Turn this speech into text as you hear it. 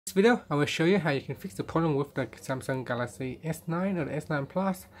this video, I will show you how you can fix the problem with the Samsung Galaxy S9 or the S9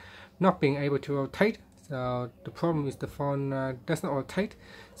 Plus not being able to rotate. So the problem is the phone does not rotate.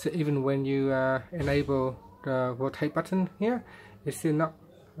 So even when you enable the rotate button here, it's still not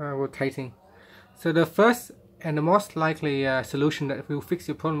rotating. So the first and the most likely solution that will fix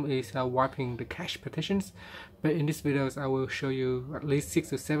your problem is wiping the cache partitions. But in this video, I will show you at least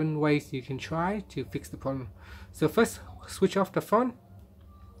 6 or 7 ways you can try to fix the problem. So first, switch off the phone,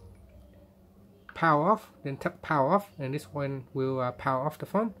 power off, then tap power off, and this one will power off the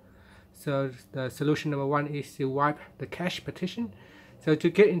phone. So the solution number 1 is to wipe the cache partition. So to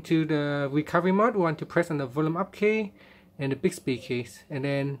get into the recovery mode, we want to press on the volume up key and the Bixby keys, and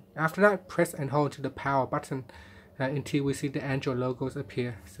then after that press and hold to the power button until we see the Android logos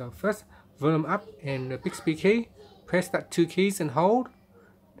appear. So first, volume up and the Bixby key, press that 2 keys and hold,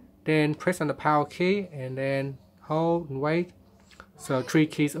 then press on the power key and then hold and wait. So 3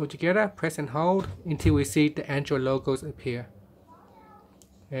 keys altogether, press and hold until we see the Android logos appear.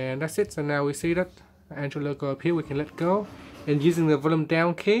 And that's it. So now we see that the Android logo appear, we can let go, and using the volume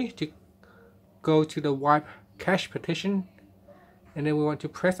down key to go to the wipe cache partition, and then we want to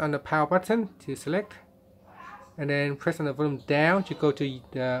press on the power button to select, and then press on the volume down to go to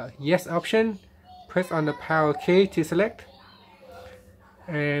the yes option, press on the power key to select,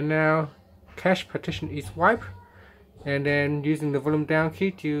 and now cache partition is wiped. And then using the volume down key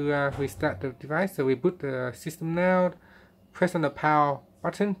to restart the device. So we boot the system now, press on the power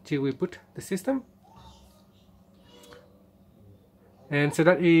button to reboot the system. And so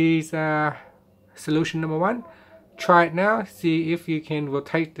that is solution number 1. Try it now, see if you can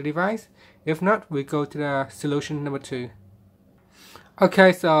rotate the device. If not, we go to the solution number 2.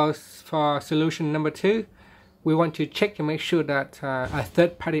 Okay, so for solution number 2, we want to check to make sure that a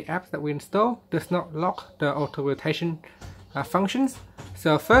third-party app that we install does not lock the auto rotation functions.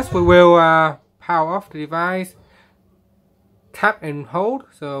 So first we will power off the device, tap and hold,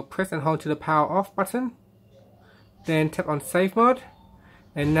 so press and hold to the power off button, then tap on safe mode,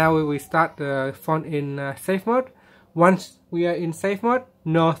 and now we will start the phone in safe mode. Once we are in safe mode,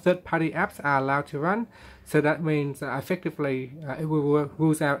 no third-party apps are allowed to run. So that means effectively it will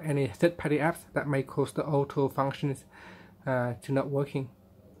rule out any third-party apps that may cause the auto functions to not working.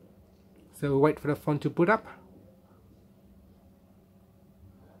 So we'll wait for the phone to boot up.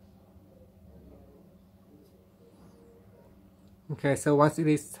 Okay, so once it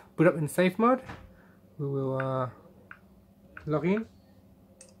is boot up in safe mode, we will log in.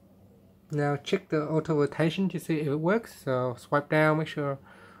 Now check the auto rotation to see if it works. So swipe down, make sure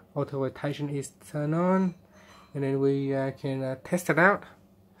auto rotation is turned on, and then we can test it out.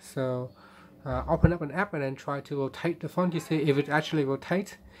 So open up an app and then try to rotate the phone to see if it actually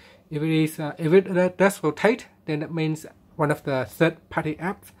rotates. If it does rotate, then that means one of the third-party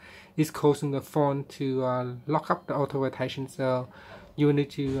apps is causing the phone to lock up the auto rotation. So you will need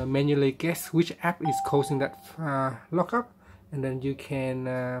to manually guess which app is causing that lockup, and then you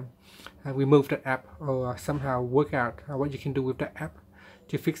can remove that app or somehow work out what you can do with that app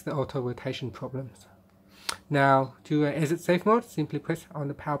to fix the auto rotation problems. Now to exit safe mode, simply press on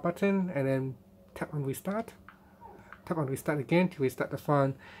the power button and then tap on restart. Tap on restart again to restart the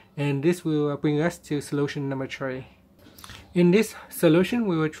phone, and this will bring us to solution number 3. In this solution,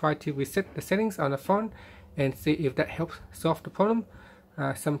 we will try to reset the settings on the phone and see if that helps solve the problem.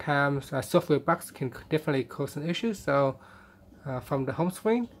 Sometimes software bugs can definitely cause an issue. So from the home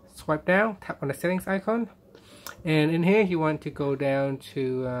screen, swipe down, tap on the settings icon, and in here you want to go down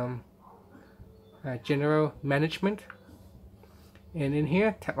to general management, and in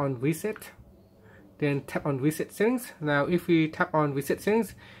here tap on reset, then tap on reset settings. Now if we tap on reset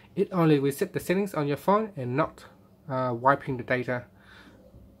settings, it only resets the settings on your phone and not wiping the data.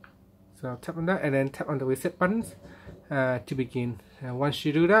 So tap on that and then tap on the reset buttons to begin. And once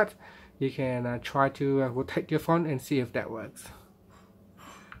you do that, you can try to rotate your phone and see if that works.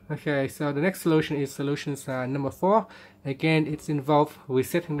 Okay, so the next solution is solutions number 4. Again, it's involved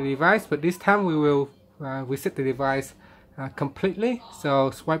resetting the device, but this time we will reset the device completely.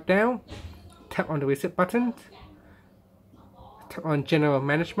 So swipe down, tap on the reset button, tap on general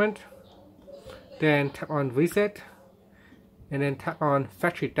management, then tap on reset, and then tap on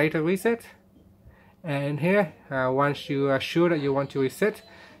factory data reset. And here, once you are sure that you want to reset,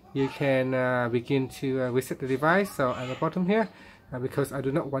 you can begin to reset the device. So at the bottom here, because I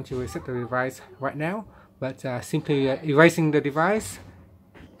do not want to reset the device right now, but simply erasing the device.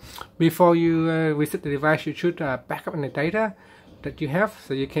 Before you reset the device, you should back up the data that you have.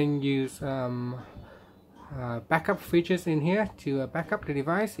 So you can use backup features in here to back up the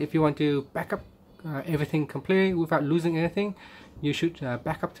device. If you want to back up everything completely without losing anything, you should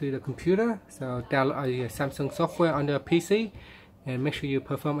back up to the computer. So download a Samsung software on the PC and make sure you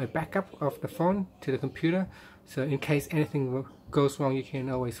perform a backup of the phone to the computer, so in case anything goes wrong you can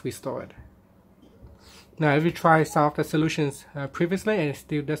always restore it. Now if you try some of the solutions previously and it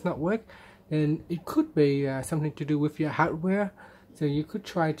still does not work, then it could be something to do with your hardware. So you could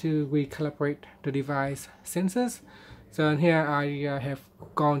try to recalibrate the device sensors. So in here I have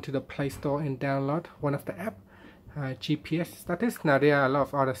gone to the Play Store and download one of the app, GPS status. Now there are a lot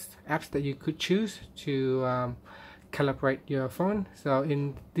of other apps that you could choose to calibrate your phone. So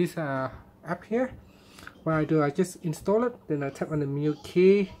in this app here, what I do, I just install it, then I tap on the mute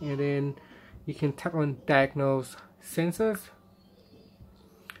key, and then you can tap on diagnose sensors,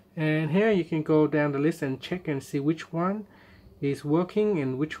 and here you can go down the list and check and see which one is working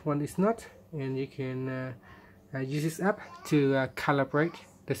and which one is not, and you can use this app to calibrate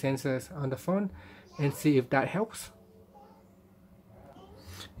the sensors on the phone and see if that helps.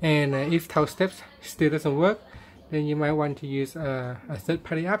 And if those steps still doesn't work, then you might want to use a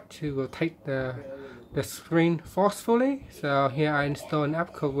third-party app to rotate the screen forcefully. So here I install an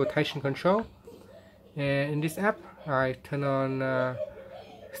app called Rotation Control, and in this app I turn on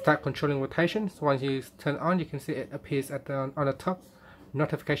start controlling rotation. So once you turn on, you can see it appears at on the top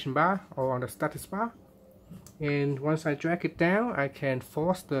notification bar or on the status bar, and once I drag it down I can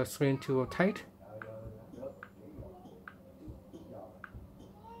force the screen to rotate.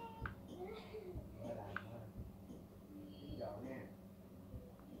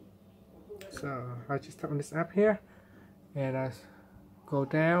 So I just tap on this app here and I go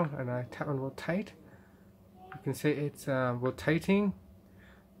down and I tap on rotate. You can see it's rotating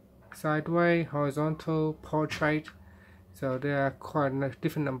sideways, horizontal, portrait. So there are quite a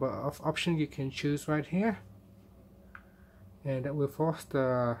different number of options you can choose right here, and that will force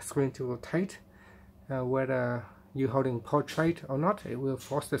the screen to rotate. Whether you're holding portrait or not, it will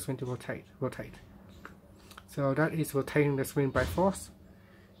force the screen to rotate. So that is rotating the screen by force.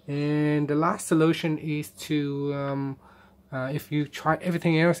 And the last solution is to if you try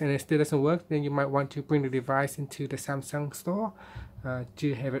everything else and it still doesn't work, then you might want to bring the device into the Samsung store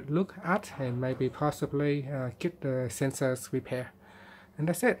to have it look at and maybe possibly get the sensors repaired. And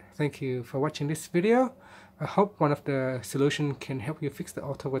that's it. Thank you for watching this video. I hope one of the solutions can help you fix the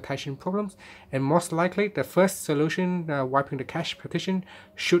auto rotation problems, and most likely the first solution, wiping the cache partition,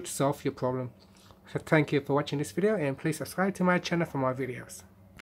 should solve your problem. So thank you for watching this video, and please subscribe to my channel for more videos.